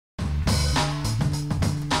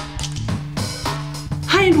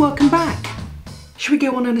welcome back. Should we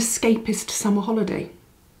go on an escapist summer holiday?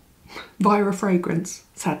 Via a fragrance,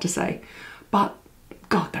 sad to say. But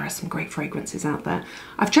God, there are some great fragrances out there.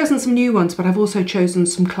 I've chosen some new ones, but I've also chosen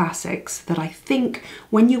some classics that I think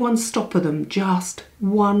when you unstopper them, just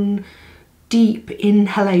one deep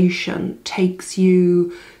inhalation takes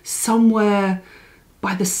you somewhere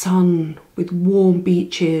by the sun with warm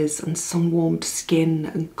beaches and sun-warmed skin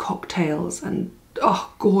and cocktails and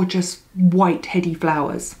gorgeous white heady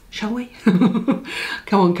flowers. Shall we? Come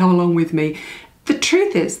on, come along with me. The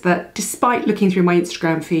truth is that despite looking through my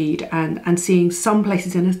Instagram feed and seeing some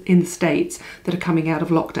places in the States that are coming out of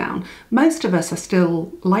lockdown, most of us are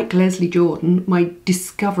still, like Leslie Jordan, my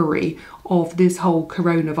discovery of this whole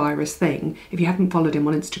coronavirus thing. If you haven't followed him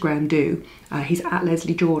on Instagram, do. He's at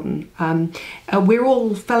Leslie Jordan. We're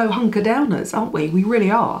all fellow hunker-downers, aren't we? We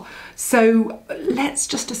really are. So let's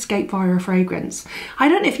just escape via a fragrance. I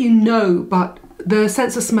don't know if you know, but the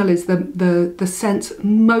sense of smell is the sense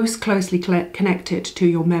most closely connected to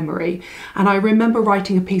your memory. And I remember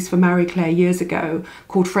writing a piece for Marie Claire years ago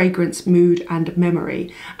called Fragrance, Mood and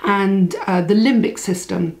Memory. And the limbic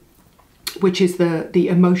system, which is the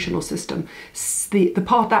emotional system,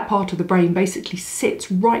 that part of the brain basically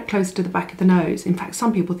sits right close to the back of the nose. In fact,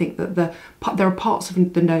 some people think that there are parts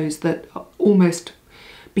of the nose that almost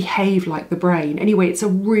behave like the brain. Anyway, it's a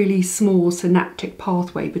really small synaptic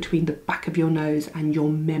pathway between the back of your nose and your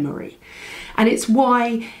memory. And it's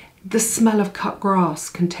why the smell of cut grass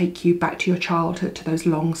can take you back to your childhood, to those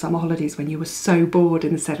long summer holidays when you were so bored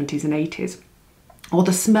in the 70s and 80s. Or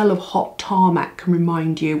the smell of hot tarmac can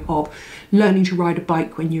remind you of learning to ride a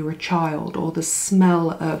bike when you were a child. Or the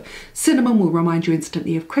smell of cinnamon will remind you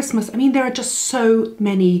instantly of Christmas. I mean, there are just so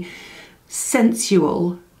many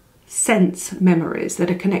sensual sense memories that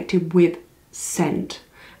are connected with scent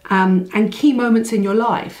and key moments in your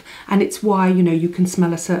life. And it's why, you know, you can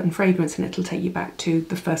smell a certain fragrance and it'll take you back to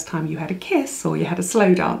the first time you had a kiss or you had a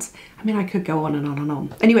slow dance. I mean, I could go on and on and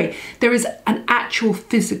on. Anyway, there is an actual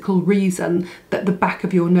physical reason that the back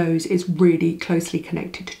of your nose is really closely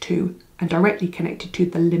connected to and directly connected to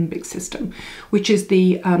the limbic system, which is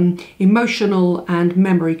the emotional and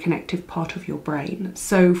memory connective part of your brain.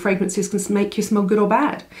 So fragrances can make you smell good or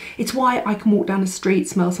bad. It's why I can walk down the street,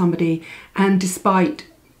 smell somebody, and despite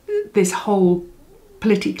this whole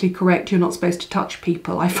politically correct, you're not supposed to touch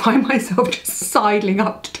people, I find myself just sidling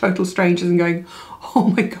up to total strangers and going,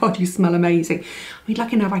 oh my God, you smell amazing. I mean,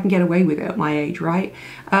 lucky enough I can get away with it at my age, right?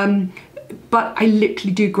 But I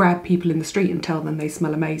literally do grab people in the street and tell them they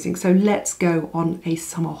smell amazing. So let's go on a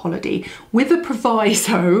summer holiday with a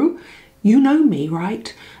proviso, you know me,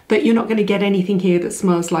 right? That you're not going to get anything here that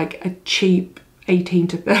smells like a cheap 18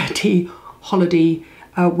 to 30 holiday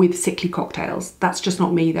with sickly cocktails. That's just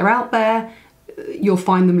not me. They're out there. You'll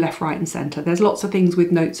find them left, right and centre. There's lots of things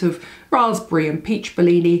with notes of raspberry and peach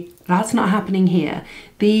Bellini. That's not happening here.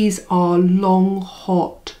 These are long,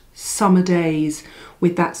 hot summer days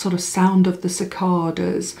with that sort of sound of the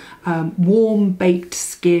cicadas, warm baked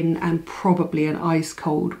skin and probably an ice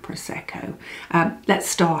cold Prosecco. Let's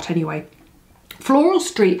start anyway. Floral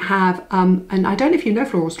Street have, and I don't know if you know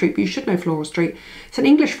Floral Street, but you should know Floral Street. It's an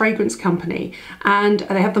English fragrance company and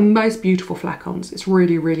they have the most beautiful flacons. It's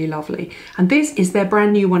really, really lovely. And this is their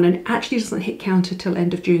brand new one and it actually doesn't hit counter till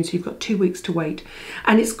end of June, so you've got 2 weeks to wait.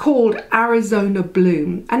 And it's called Arizona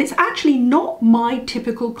Bloom. And it's actually not my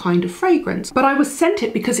typical kind of fragrance, but I was sent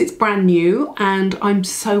it because it's brand new and I'm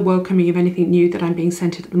so welcoming of anything new that I'm being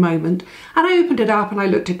sent it at the moment. And I opened it up and I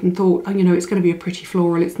looked at it and thought, oh, you know, it's going to be a pretty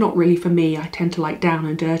floral. It's not really for me. I tend to like down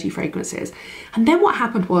and dirty fragrances. And then what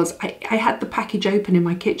happened was I had the package open in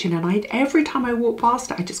my kitchen and every time I walked past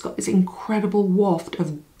it, I just got this incredible waft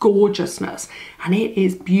of gorgeousness and it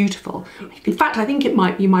is beautiful. In fact, I think it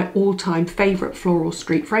might be my all-time favourite Floral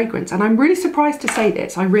Street fragrance and I'm really surprised to say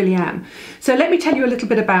this, I really am. So let me tell you a little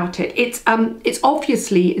bit about it. It's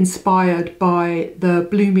obviously inspired by the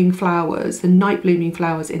blooming flowers, the night blooming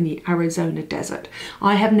flowers in the Arizona desert.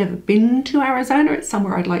 I have never been to Arizona, it's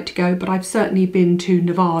somewhere I'd like to go, but I've certainly been to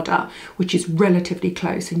Nevada, which is relatively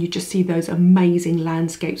close, and you just see those amazing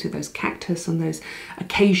landscapes with those cactus and those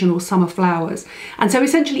occasional summer flowers. And so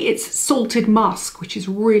essentially it's salted musk, which is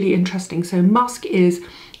really interesting. So musk is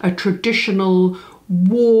a traditional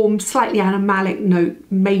warm, slightly animalic note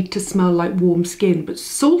made to smell like warm skin, but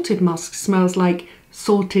salted musk smells like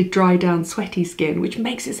salted, dry down, sweaty skin, which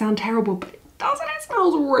makes it sound terrible, but it doesn't. It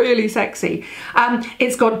smells really sexy.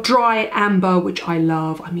 It's got dry amber, which I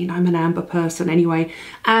love. I mean, I'm an amber person anyway.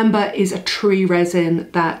 Amber is a tree resin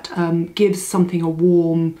that gives something a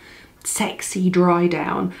warm, sexy dry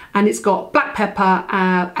down, and it's got black pepper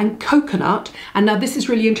and coconut. And now this is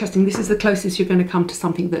really interesting. This is the closest you're going to come to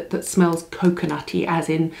something that smells coconutty, as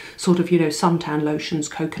in sort of, you know, suntan lotions,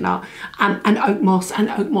 coconut, and oak moss. And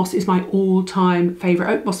oak moss is my all-time favorite.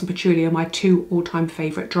 Oak moss and patchouli are my two all-time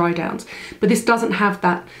favorite dry downs. But this doesn't have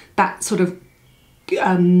that sort of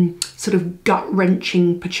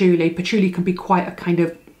gut-wrenching patchouli. Patchouli can be quite a kind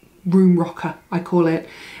of room rocker, I call it.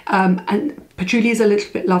 And patchouli is a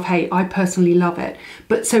little bit love-hate. I personally love it.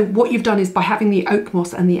 But so what you've done is, by having the oak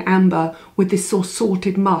moss and the amber with this sort of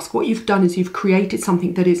salted musk, what you've done is you've created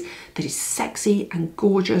something that is sexy and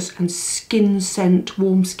gorgeous and skin scent,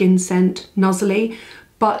 warm skin scent, nuzzly,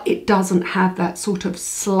 but it doesn't have that sort of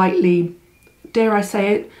slightly, dare I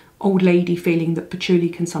say it, old lady feeling that patchouli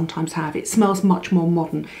can sometimes have. It smells much more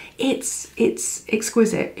modern. It's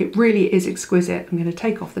exquisite. It really is exquisite. I'm going to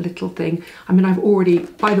take off the little thing. I mean, I've already,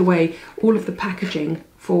 by the way, all of the packaging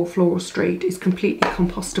for Floral Street is completely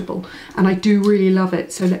compostable, and I do really love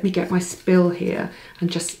it. So let me get my spill here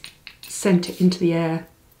and just scent it into the air.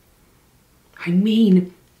 I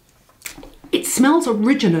mean, it smells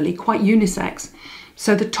originally quite unisex.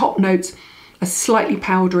 So the top notes are slightly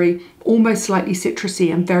powdery, almost slightly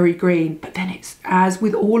citrusy and very green, but then it's, as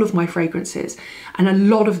with all of my fragrances, and a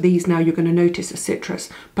lot of these now you're going to notice are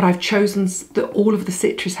citrus, but I've chosen that all of the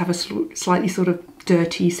citrus have a slightly sort of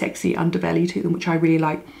dirty, sexy underbelly to them, which I really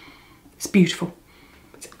like. It's beautiful.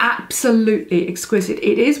 It's absolutely exquisite.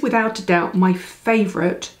 It is without a doubt my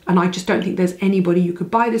favourite, and I just don't think there's anybody you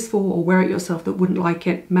could buy this for or wear it yourself that wouldn't like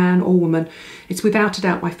it, man or woman. It's without a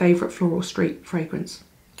doubt my favourite Floral Street fragrance.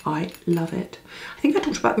 I love it. I think I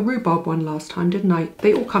talked about the rhubarb one last time, didn't I?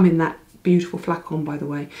 They all come in that beautiful flacon, by the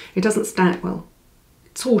way. It doesn't stand, well,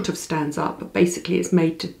 it sort of stands up, but basically it's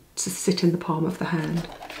made to sit in the palm of the hand.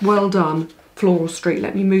 Well done, Floral Street.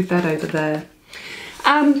 Let me move that over there.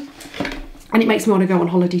 And it makes me want to go on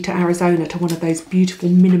holiday to Arizona, to one of those beautiful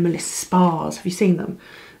minimalist spas. Have you seen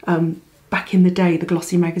them? Back in the day, the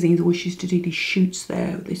glossy magazines always used to do these shoots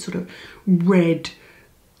there, with these sort of red,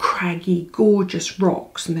 craggy, gorgeous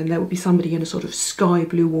rocks, and then there would be somebody in a sort of sky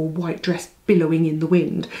blue or white dress billowing in the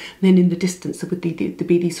wind, and then in the distance there would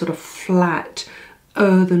be these sort of flat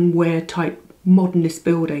earthenware type modernist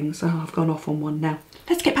buildings. Oh, I've gone off on one now.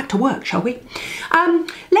 Let's get back to work, shall we?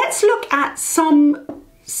 Let's look at some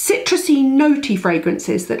citrusy, notey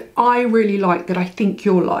fragrances that I really like, that I think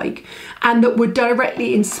you'll like, and that were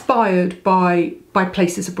directly inspired by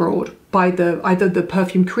places abroad, by either the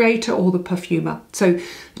perfume creator or the perfumer. So the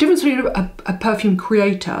difference between a perfume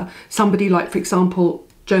creator, somebody like, for example,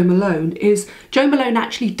 Jo Malone, is Jo Malone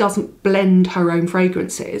actually doesn't blend her own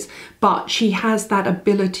fragrances, but she has that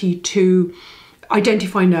ability to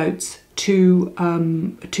identify notes, to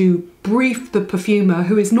brief the perfumer,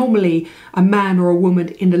 who is normally a man or a woman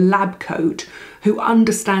in a lab coat, who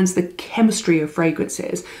understands the chemistry of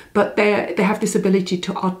fragrances, but they have this ability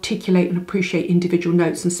to articulate and appreciate individual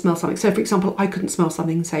notes and smell something. So for example, I couldn't smell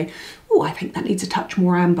something and say, oh, I think that needs a touch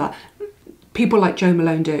more amber. People like Jo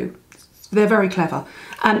Malone do. They're very clever.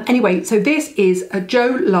 Anyway, so this is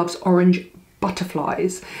Jo Loves Orange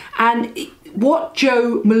Butterflies. And what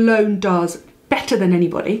Jo Malone does better than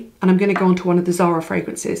anybody, and I'm going to go on to one of the Zara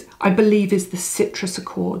fragrances, I believe, is the citrus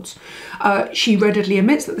accords. She readily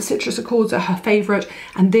admits that the citrus accords are her favourite,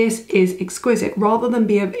 and this is exquisite. Rather than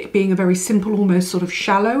being a very simple, almost sort of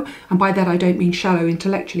shallow, and by that I don't mean shallow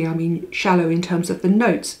intellectually, I mean shallow in terms of the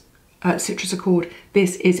notes, citrus accord,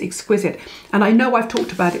 this is exquisite. And I know I've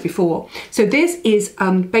talked about it before. So this is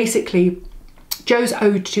basically Jo's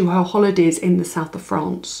ode to her holidays in the south of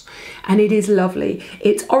France, and it is lovely.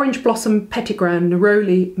 It's orange blossom, petitgrain,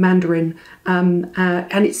 neroli, mandarin,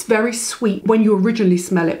 and it's very sweet when you originally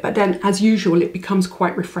smell it, but then as usual it becomes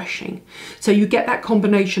quite refreshing. So you get that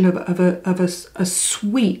combination of a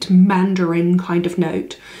sweet mandarin kind of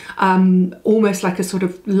note, almost like a sort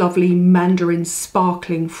of lovely mandarin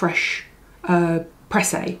sparkling fresh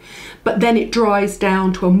pressé, but then it dries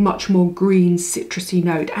down to a much more green citrusy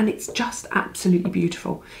note, and it's just absolutely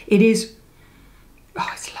beautiful. It is, oh,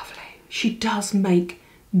 it's lovely. She does make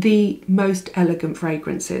the most elegant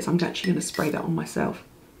fragrances. I'm actually going to spray that on myself.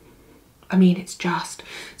 I mean, it's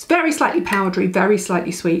very slightly powdery, very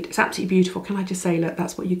slightly sweet. It's absolutely beautiful. Can I just say, look,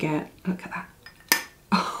 that's what you get. Look at that.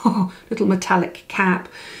 Oh, little metallic cap.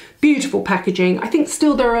 Beautiful packaging. I think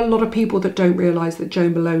still there are a lot of people that don't realise that Jo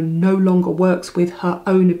Malone no longer works with her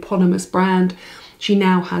own eponymous brand. She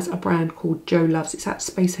now has a brand called Jo Loves. It's at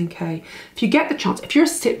Space NK. If you get the chance, if you're a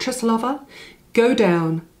citrus lover, go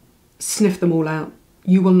down, sniff them all out.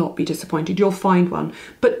 You will not be disappointed. You'll find one.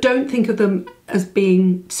 But don't think of them as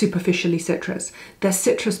being superficially citrus. They're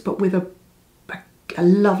citrus, but with a a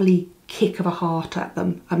lovely kick of a heart at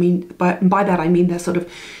them. I mean, by that I mean they're sort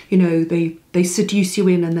of, you know, they seduce you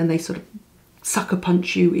in and then they sort of sucker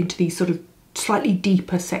punch you into these sort of slightly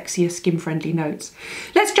deeper, sexier, skin-friendly notes.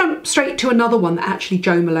 Let's jump straight to another one that actually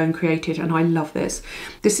Jo Malone created, and I love this.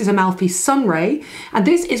 This is Amalfi Sunray, and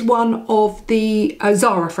this is one of the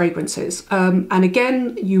Zara fragrances. And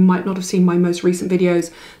again, you might not have seen my most recent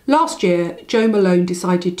videos. Last year, Jo Malone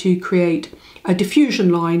decided to create a diffusion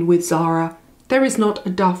line with Zara. There is not a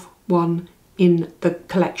duff one in the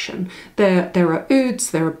collection. There are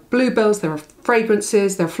ouds, there are bluebells, there are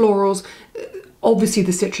fragrances, there are florals. Obviously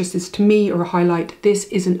the citruses to me are a highlight. This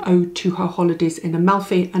is an ode to her holidays in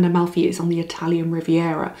Amalfi, and Amalfi is on the Italian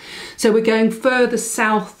Riviera. So we're going further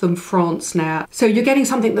south than France now. So you're getting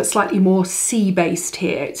something that's slightly more sea-based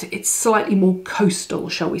here. It's slightly more coastal,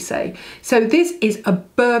 shall we say. So this is a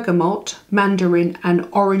bergamot, mandarin and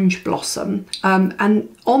orange blossom.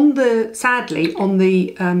 And on the, sadly, on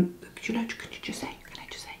the, can I just say,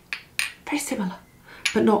 very similar,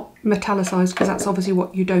 but not metallicized, because that's obviously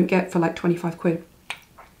what you don't get for like 25 quid.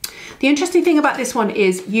 The interesting thing about this one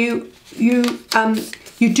is you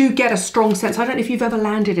do get a strong sense. I don't know if you've ever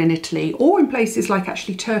landed in Italy or in places like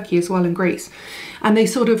actually Turkey as well, and Greece. And they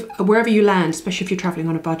sort of, wherever you land, especially if you're traveling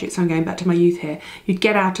on a budget, so I'm going back to my youth here, you'd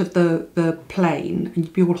get out of the plane and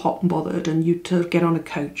you'd be all hot and bothered, and you'd get on a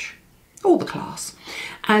coach, all the class.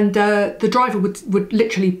 And the driver would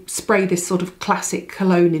literally spray this sort of classic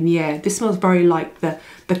cologne in the air. This smells very like the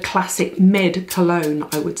classic med cologne,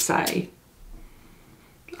 I would say.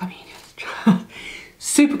 I mean,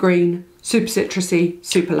 super green, super citrusy,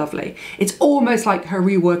 super lovely. It's almost like her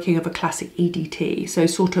reworking of a classic EDT, so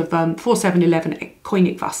sort of 4711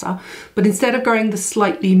 Koinigwasser, but instead of going the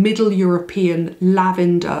slightly Middle European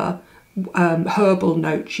lavender herbal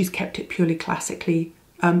note, she's kept it purely classically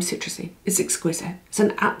citrusy. It's exquisite. It's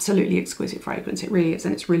an absolutely exquisite fragrance. It really is,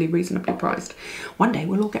 and it's really reasonably priced. One day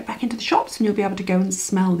we'll all get back into the shops and you'll be able to go and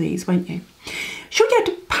smell these, won't you? Should we go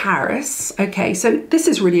to Paris? Okay, so this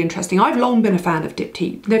is really interesting. I've long been a fan of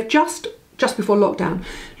Diptyque. They've just before lockdown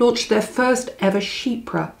launched their first ever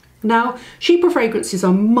Chypre. Now, Chypre fragrances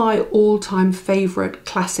are my all-time favourite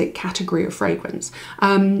classic category of fragrance.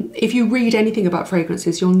 If you read anything about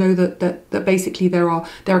fragrances, you'll know that basically there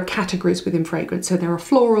are categories within fragrance. So there are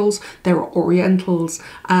florals, there are orientals,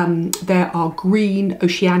 there are green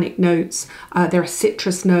oceanic notes, there are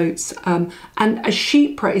citrus notes, and a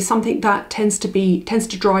Chypre is something that tends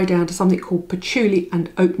to dry down to something called patchouli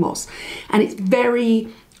and oak moss, and it's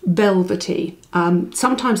very velvety.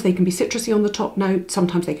 Sometimes they can be citrusy on the top note,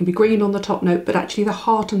 sometimes they can be green on the top note, but actually the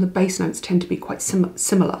heart and the base notes tend to be quite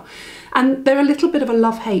similar. And they're a little bit of a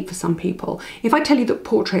love-hate for some people. If I tell you that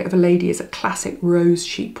Portrait of a Lady is a classic rose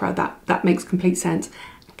Chypre, that makes complete sense.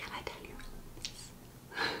 Can I tell you this?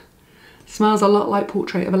 Smells a lot like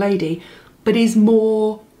Portrait of a Lady, but is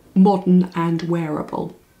more modern and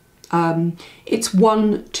wearable. It's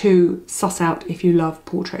one to suss out if you love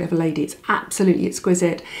Portrait of a Lady. It's absolutely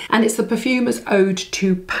exquisite, and it's the Perfumer's Ode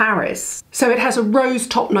to Paris. So it has a rose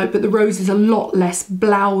top note, but the rose is a lot less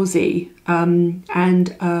blousy and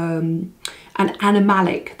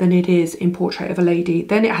animalic than it is in Portrait of a Lady.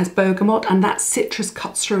 Then it has bergamot, and that citrus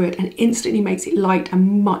cuts through it and instantly makes it light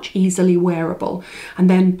and much easily wearable. And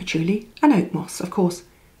then patchouli and oak moss, of course.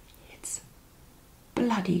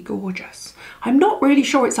 Bloody gorgeous. I'm not really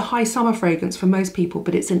sure it's a high summer fragrance for most people,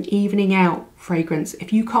 but it's an evening out fragrance.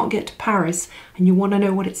 If you can't get to Paris and you want to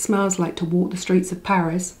know what it smells like to walk the streets of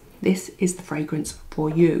Paris, this is the fragrance for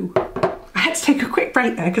you. I had to take a quick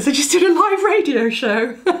break there because I just did a live radio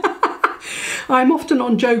show. I'm often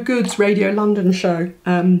on Joe Good's Radio London show.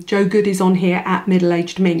 Joe Good is on here at Middle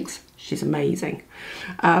Aged Minx. She's amazing.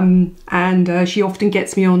 And she often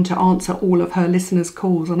gets me on to answer all of her listeners'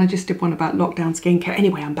 calls, and I just did one about lockdown skincare.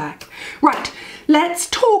 Anyway, I'm back. Right, let's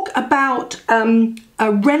talk about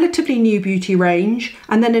a relatively new beauty range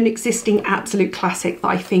and then an existing absolute classic that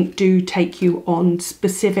I think do take you on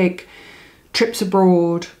specific trips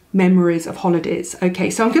abroad, memories of holidays. Okay,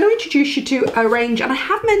 so I'm going to introduce you to a range, and I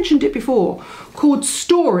have mentioned it before, called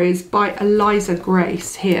Stories by Eliza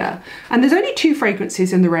Grace here. And there's only 2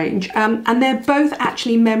 fragrances in the range, and they're both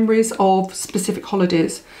actually memories of specific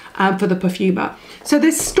holidays for the perfumer. So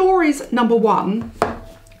there's Stories number 1,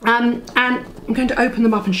 and I'm going to open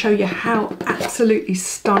them up and show you how absolutely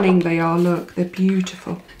stunning they are. Look, they're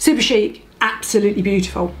beautiful. Super chic. Absolutely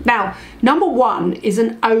beautiful. Now, number 1 is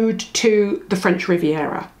an ode to the French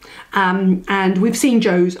Riviera. And we've seen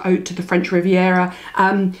Jo's ode to the French Riviera.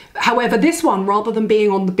 However, this one, rather than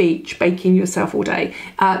being on the beach baking yourself all day,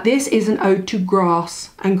 this is an ode to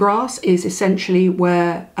grass. And grass is essentially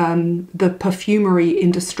where the perfumery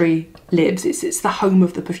industry lives. It's the home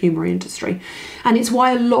of the perfumery industry. And it's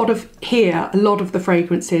why a lot of the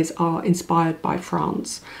fragrances are inspired by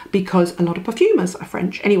France, because a lot of perfumers are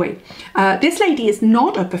French. Anyway, this lady is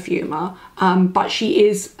not a perfumer, but she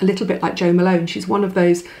is a little bit like Jo Malone. She's one of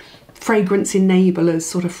those fragrance enablers,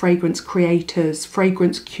 sort of fragrance creators,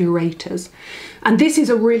 fragrance curators. And this is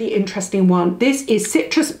a really interesting one. This is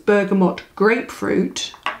citrus, bergamot,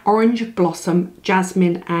 grapefruit, orange blossom,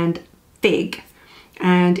 jasmine and fig.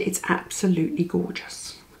 And it's absolutely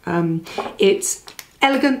gorgeous. It's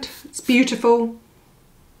elegant, it's beautiful.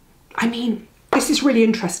 I mean, this is really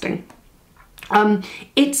interesting.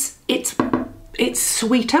 It's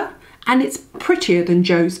sweeter and it's prettier than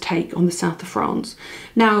Jo's take on the south of France.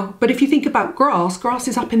 Now, but if you think about grass, grass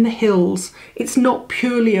is up in the hills. It's not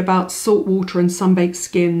purely about salt water and sunbaked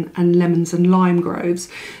skin and lemons and lime groves.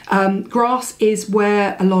 Grass is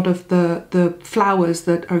where a lot of the flowers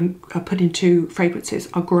that are put into fragrances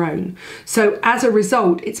are grown. So as a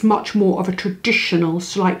result, it's much more of a traditional,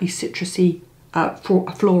 slightly citrusy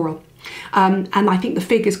floral. And I think the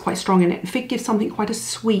fig is quite strong in it. The fig gives something quite a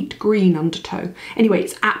sweet green undertow. Anyway,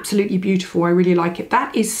 it's absolutely beautiful. I really like it.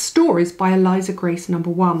 That is Stories by Eliza Grace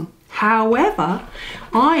 #1. However,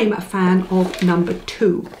 I'm a fan of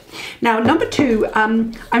 #2. Now, #2,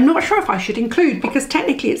 I'm not sure if I should include, because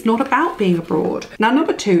technically it's not about being abroad. Now,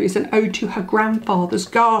 #2 is an ode to her grandfather's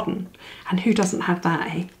garden. And who doesn't have that,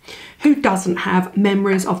 eh? Who doesn't have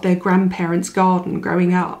memories of their grandparents' garden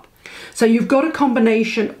growing up? So you've got a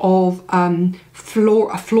combination of a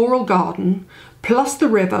floral garden, plus the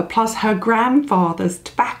river, plus her grandfather's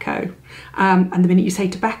tobacco. And the minute you say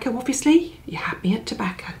tobacco, obviously, you have me at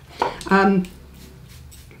tobacco. I mean,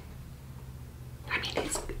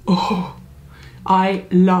 I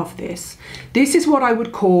love this. This is what I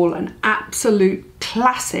would call an absolute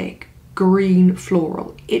classic green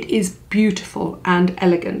floral. It is beautiful and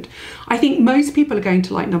elegant. I think most people are going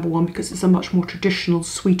to like #1 because it's a much more traditional,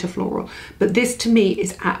 sweeter floral, but this to me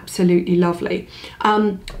is absolutely lovely.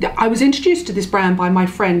 I was introduced to this brand by my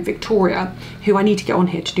friend Victoria, who I need to get on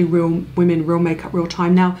here to do Real Women, Real Makeup, Real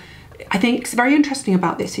Time. Now, I think it's very interesting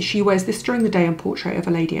about this is she wears this during the day and Portrait of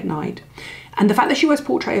a Lady at Night. And the fact that she wears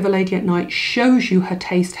Portrait of a Lady at Night shows you her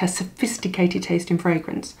taste, her sophisticated taste in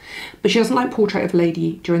fragrance. But she doesn't like Portrait of a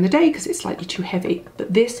Lady during the day because it's slightly too heavy.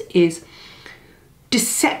 But this is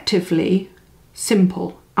deceptively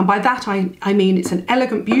simple. And by that I mean it's an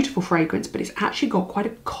elegant, beautiful fragrance, but it's actually got quite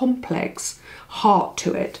a complex heart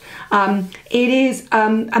to it. It is,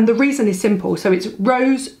 and the reason is simple. So it's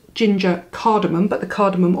rose, ginger, cardamom, but the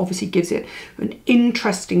cardamom obviously gives it an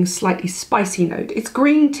interesting, slightly spicy note. It's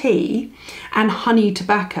green tea and honey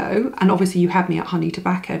tobacco, and obviously you have me at honey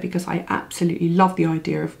tobacco because I absolutely love the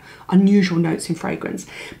idea of unusual notes in fragrance.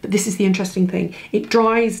 But this is the interesting thing. It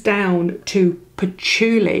dries down to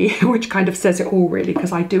patchouli, which kind of says it all really,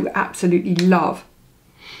 because I do absolutely love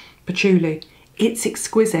patchouli. It's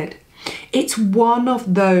exquisite. It's one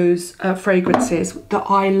of those fragrances that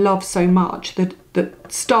I love so much that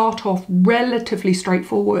start off relatively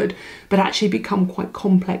straightforward but actually become quite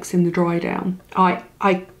complex in the dry down.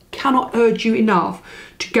 I cannot urge you enough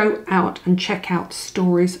to go out and check out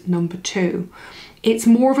Stories #2. It's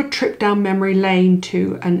more of a trip down memory lane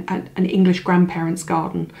to an English grandparent's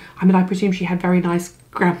garden. I mean, I presume she had very nice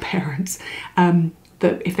grandparents,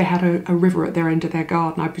 that if they had a river at their end of their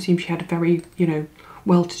garden, I presume she had a very, you know,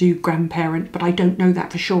 well-to-do grandparent, but I don't know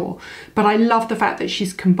that for sure. But I love the fact that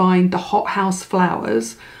she's combined the hothouse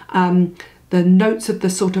flowers, the notes of the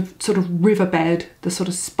sort of riverbed, the sort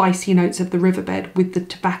of spicy notes of the riverbed with the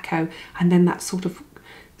tobacco, and then that sort of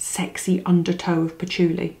sexy undertow of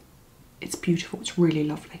patchouli. It's beautiful. It's really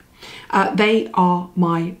lovely. They are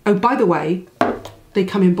my, oh, by the way, they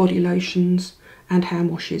come in body lotions and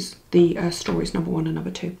hand washes, the Stories #1 and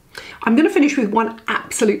 #2. I'm going to finish with one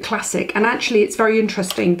absolute classic, and actually it's very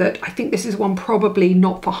interesting that I think this is one probably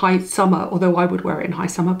not for high summer, although I would wear it in high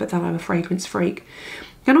summer, but then I'm a fragrance freak.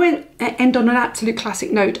 I'm going to end on an absolute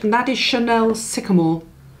classic note, and that is Chanel Sycamore.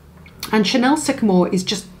 And Chanel Sycamore is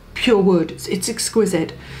just pure wood. It's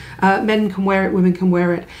exquisite. Men can wear it, women can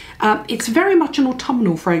wear it. It's very much an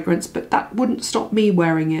autumnal fragrance, but that wouldn't stop me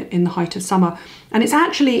wearing it in the height of summer. And it's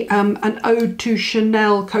actually an ode to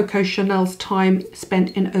Chanel, Coco Chanel's time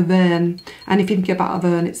spent in Auvergne. And if you think about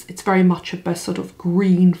Auvergne, it's very much of a sort of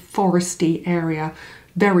green foresty area.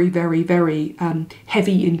 very, very, very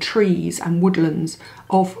heavy in trees and woodlands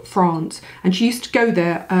of France. And she used to go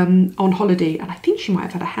there on holiday, and I think she might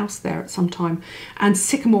have had a house there at some time. And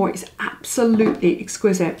sycamore is absolutely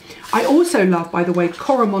exquisite. I also love, by the way,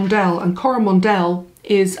 Coromandel, and Coromandel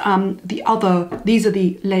is these are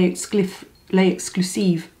the Les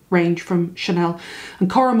Exclusives range from Chanel, and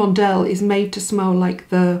Coromandel is made to smell like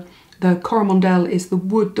the Coromandel is the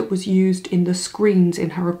wood that was used in the screens in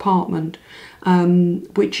her apartment,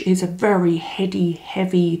 which is a very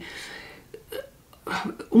heavy,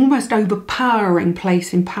 almost overpowering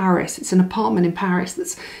place in Paris. It's an apartment in Paris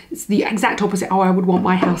it's the exact opposite how I would want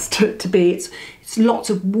my house to be. It's lots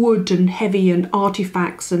of wood and heavy and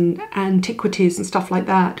artifacts and antiquities and stuff like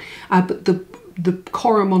that. But the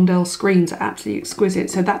Coromandel screens are absolutely exquisite,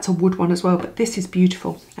 so that's a wood one as well. But this is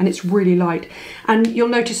beautiful, and it's really light. And you'll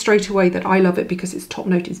notice straight away that I love it because its top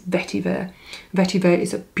note is vetiver. Vetiver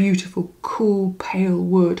is a beautiful, cool, pale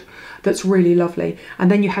wood that's really lovely. And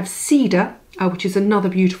then you have cedar, which is another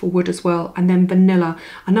beautiful wood as well, and then vanilla.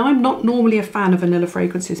 And I'm not normally a fan of vanilla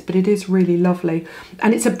fragrances, but it is really lovely.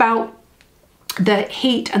 And it's about the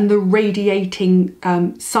heat and the radiating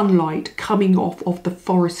sunlight coming off of the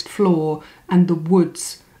forest floor and the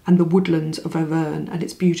woods and the woodlands of Auvergne, and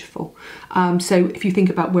it's beautiful. So if you think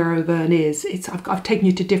about where Auvergne is, I've taken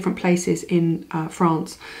you to different places in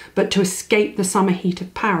France, but to escape the summer heat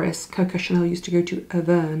of Paris, Coco Chanel used to go to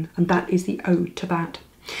Auvergne, and that is the ode to that.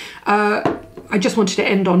 I just wanted to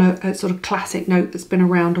end on a sort of classic note that's been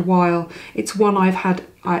around a while. It's one I've had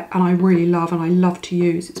and I really love, and I love to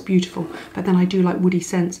use. It's beautiful, but then I do like woody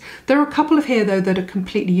scents. There are a couple of here though that are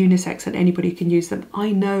completely unisex and anybody can use them.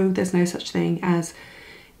 I know there's no such thing as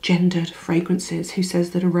gendered fragrances. Who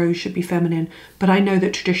says that a rose should be feminine? But I know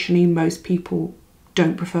that traditionally most people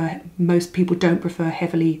don't prefer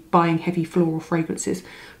heavily buying heavy floral fragrances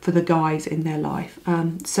for the guys in their life.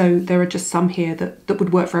 So there are just some here that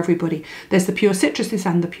would work for everybody. There's the pure citruses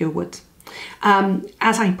and the pure woods.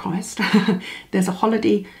 As I promised, there's a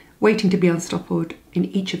holiday waiting to be unstoppered in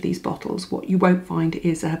each of these bottles. What you won't find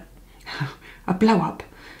is a blow-up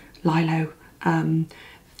Lilo,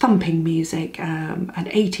 thumping music, an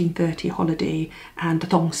 1830 holiday, and a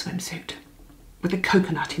thong swimsuit with a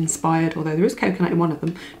coconut inspired, although there is coconut in one of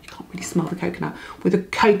them, you can't really smell the coconut, with a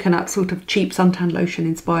coconut sort of cheap suntan lotion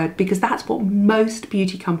inspired, because that's what most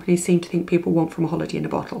beauty companies seem to think people want from a holiday in a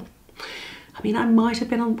bottle. I mean, I might have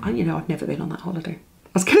been on, you know, I've never been on that holiday. I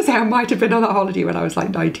was going to say I might have been on that holiday when I was like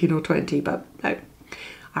 19 or 20, but no,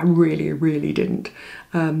 I really didn't.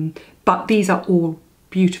 But these are all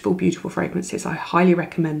beautiful, beautiful fragrances. I highly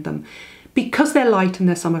recommend them. Because they're light and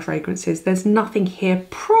they're summer fragrances, there's nothing here,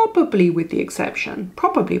 probably with the exception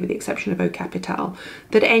of Eau Capitale,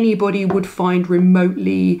 that anybody would find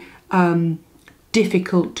remotely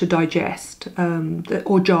difficult to digest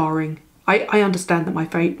or jarring. I understand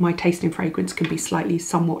that my taste in fragrance can be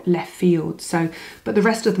somewhat left field, but the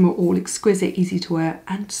rest of them are all exquisite, easy to wear,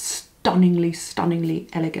 and stunningly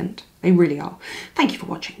elegant. They really are. Thank you for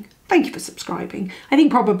watching. Thank you for subscribing. I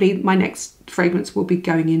think probably my next fragrance will be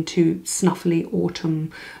going into snuffly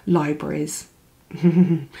autumn libraries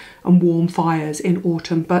and warm fires in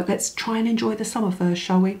autumn, but let's try and enjoy the summer first,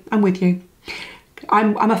 shall we? I'm with you.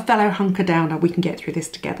 I'm a fellow hunker downer. We can get through this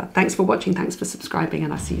together. Thanks for watching. Thanks for subscribing,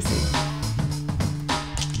 and I'll see you soon.